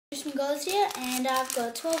goals here, and I've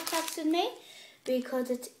got 12 packs with me because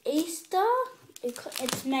it's Easter.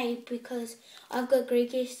 It's made because I've got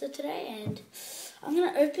Greek Easter today, and I'm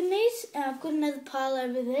going to open these. I've got another pile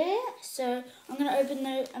over there, so I'm going to open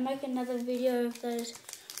those and make another video of those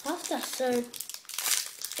after. So,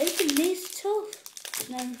 open these 12.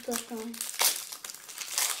 No, we've got one.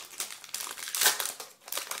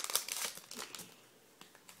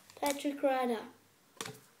 Patrick Ryder,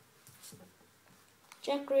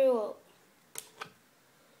 Jack Rewalt,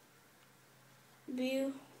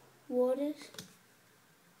 Bew Waters,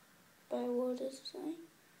 By Waters or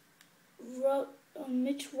something,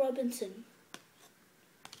 Mitch Robinson.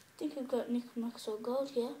 I think I've got Nick Maxwell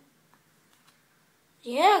Gold here.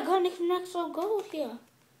 Yeah, I got Nick Maxwell Gold here.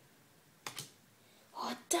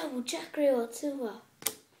 Oh, double Jack Rewalt Silver.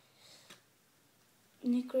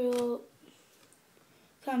 Nick Rewalt,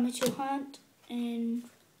 Carl Mitchell Hunt, and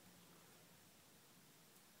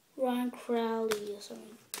Ryan Crowley or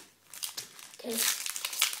something. Okay.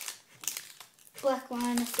 Black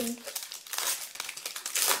line, I think.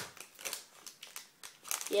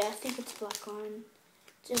 Yeah, I think it's black line.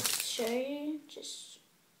 Just to show you,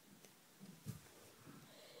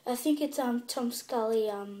 I think it's Tom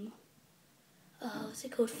Scully, what's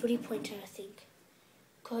it called? Footy pointer, I think.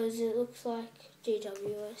 Because it looks like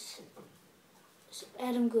GWS.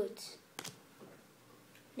 Adam Goods,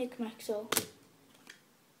 Nick Maxwell,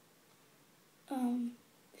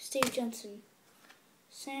 Steve Johnson,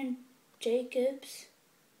 Sam Jacobs.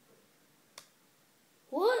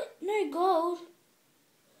 What? No gold.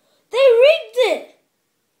 They rigged it.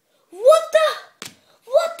 What the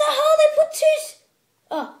hell? They put two.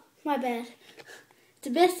 Oh, my bad. It's the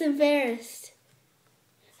best and fairest.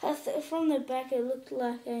 From the back, it looked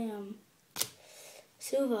like a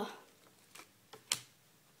silver.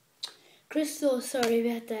 Crystal, sorry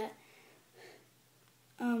about that.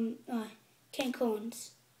 Ken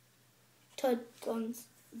Corns, Todd Gons,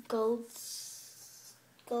 Goldstein,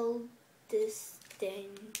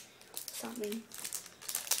 something.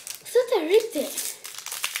 I thought they rigged it.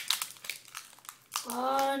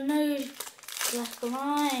 Oh no, black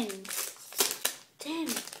lines. Damn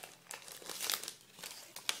it.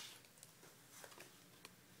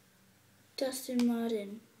 Dustin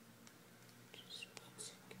Martin.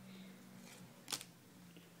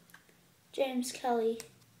 James Kelly,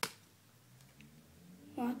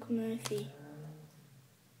 Michael Murphy,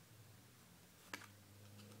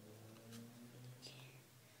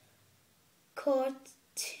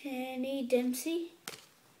 Courtney Dempsey,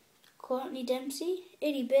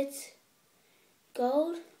 Eddie Betts,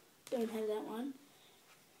 gold, don't have that one.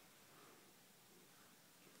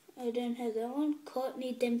 I don't have that one.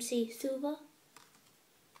 Courtney Dempsey, silver,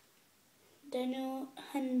 Daniel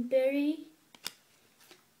Hanbury,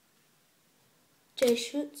 Jay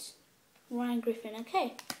Schutz, Ryan Griffin.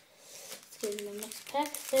 Okay, let's go to the next pack.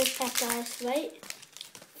 Third pack, guys. Wait,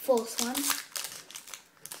 fourth one.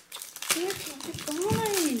 Here's the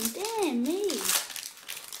phone. Damn me.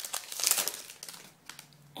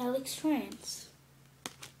 Alex France,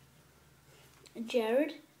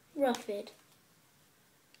 Jared Rufford,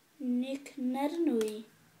 Nick Nadanui,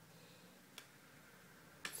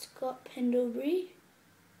 Scott Pendlebury,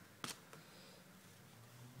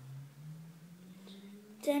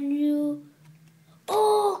 Daniel,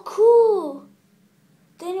 oh cool,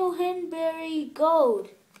 Daniel Henbury gold,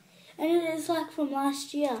 and it is like from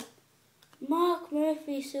last year. Mark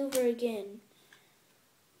Murphy silver again.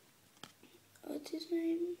 What's his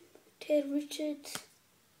name? Ted Richards.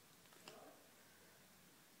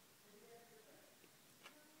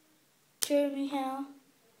 Jeremy Howe.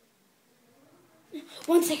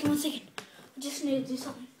 One second. I just need to do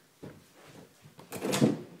something.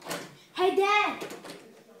 Hey Dad!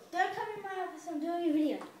 Don't come in my office, I'm doing a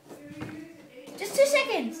video. Just 2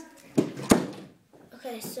 seconds.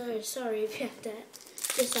 Okay, sorry about that.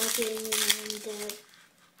 Just arguing with my dad.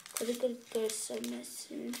 But it could go so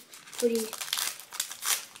messy. Footy.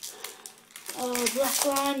 Oh, black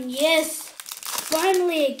line, yes!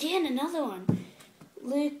 Finally, again, another one.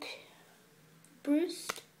 Luke Bruce.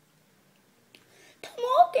 Tom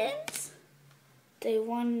Hawkins. They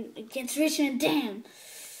won against Richmond, damn.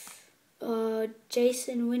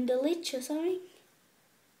 Jason Winderlich or something.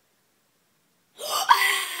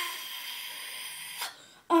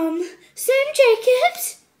 Sam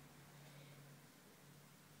Jacobs,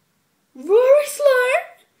 Rory Sloan,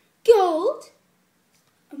 gold,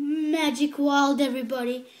 Magic Wild,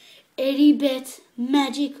 everybody, Eddie Betts,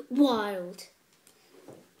 Magic Wild,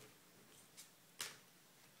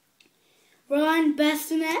 Ryan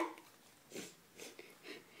Bastonet,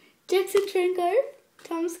 Jackson Trenko,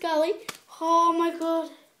 Tom Scully, oh my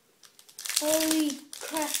god,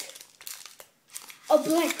 Oh,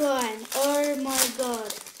 black line. Oh my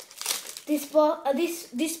god.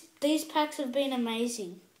 These packs have been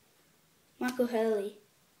amazing. Michael Hurley.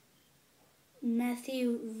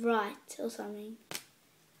 Matthew Wright or something.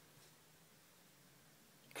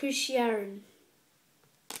 Chris Sharon.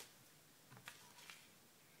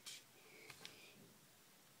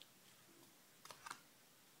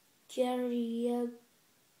 Gary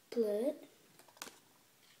Ablett.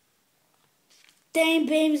 Dane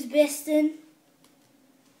Beams Beston.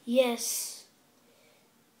 Yes.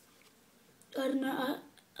 I don't know.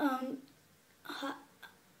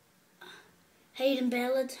 Hayden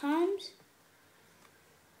Bell at times.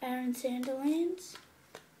 Aaron Sanderlands.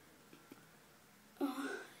 Oh, how do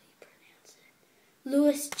you pronounce it?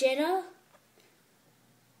 Lewis Jetta.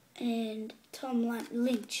 And Tom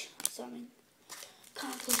Lynch or something.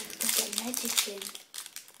 Can't believe I got that magic thing.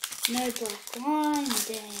 No black line,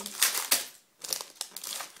 damn.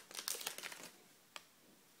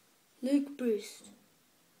 Luke Bruce.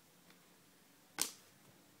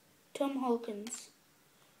 Tom Hawkins.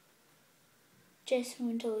 Jason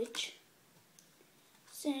Wintolich.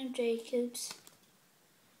 Sam Jacobs.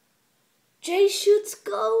 Jay Schutz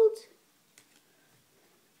Gold.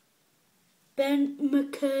 Ben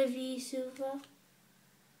McCurvey Silver.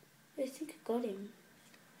 I think I got him.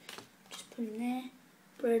 Just put him there.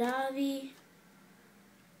 Brett Harvey.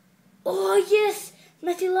 Oh yes!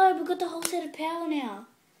 Matthew Loeb, we got the whole set of power now.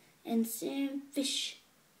 And Sam Fish.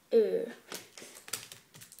 These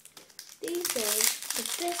are the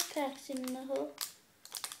best packs in the whole.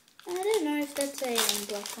 I don't know if that's a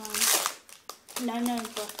black line. No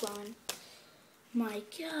black line. My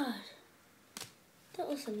god. That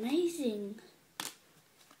was amazing.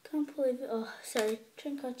 Can't believe it. Oh, sorry.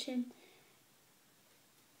 Trent Cotchin.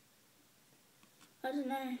 I don't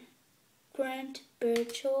know. Grant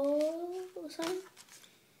Birchall or something.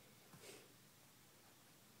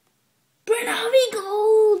 Brent Harvey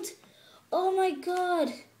Gold! Oh my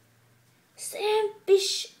god. Sam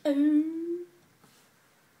Bish.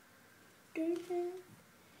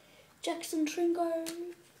 Jackson Tringo.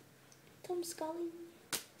 Tom Scully.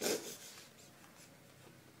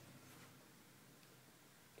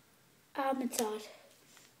 Armitage.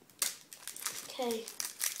 Okay.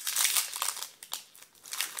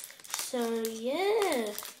 So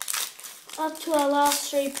yeah. Up to our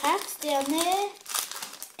last 3 packs down there.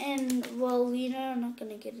 And well, you know, I'm not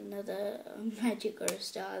gonna get another Magic or a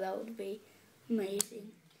Star. That would be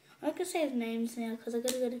amazing. I can save names now because I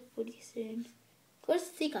gotta go to footy soon. Where's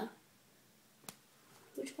the sticker?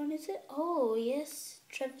 Which one is it? Oh yes,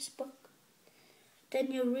 Travis Buck.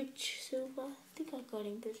 Daniel Rich Silver. I think I got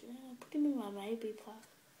him, but I put him in my maybe pack.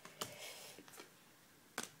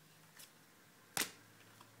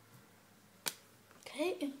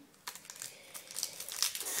 Okay.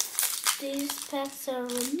 These packs are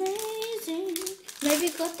amazing. Maybe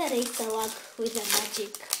got that Easter luck with a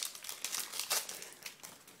Magic.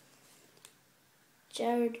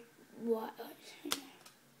 Jared White.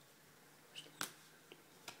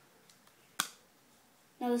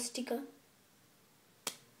 Another sticker.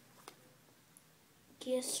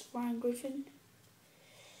 Yes, Ryan Griffin.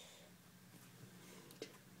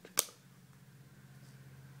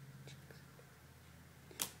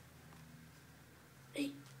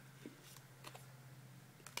 Hey.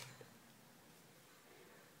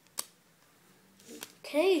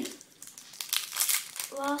 Okay.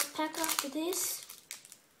 Last pack after this.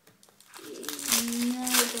 No,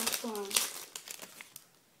 that one.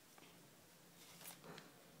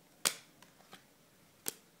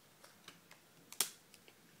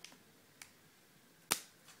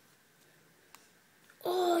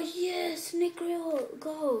 Oh yes, Nick Real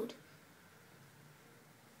Gold.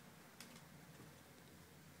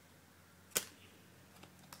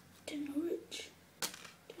 Daniel Rich.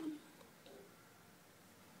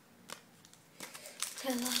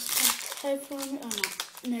 Okay, last pack. Hopefully, oh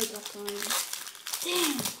no, no black line.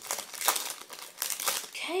 Damn.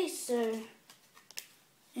 Okay, so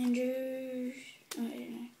Andrew. I don't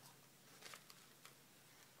know.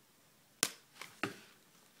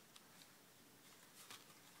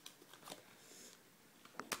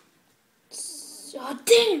 Oh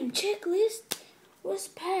damn! Checklist. What's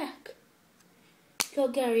pack?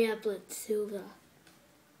 Got Gary Ablett Silver.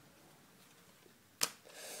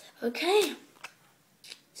 Okay.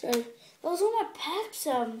 So that was all my packs.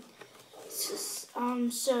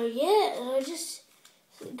 So yeah, I'll just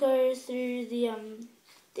go through the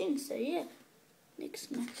things. So yeah,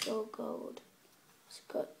 next Maxwell Gold. It's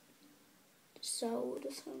got sold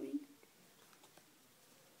or something.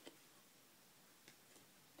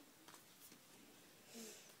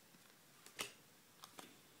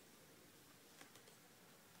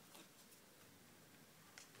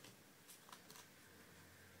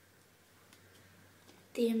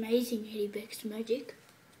 the amazing Hittybex magic.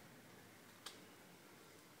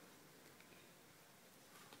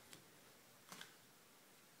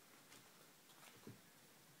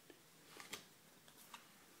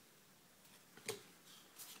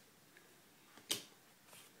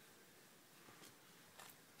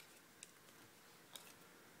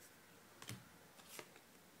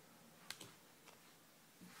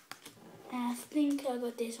 I think I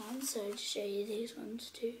got this one, so I'll just show you these ones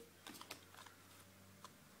too.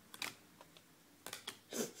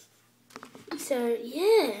 So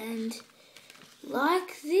yeah, and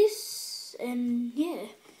like this, and yeah.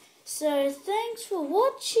 So thanks for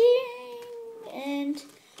watching, and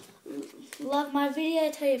like my video,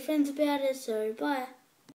 tell your friends about it, so bye.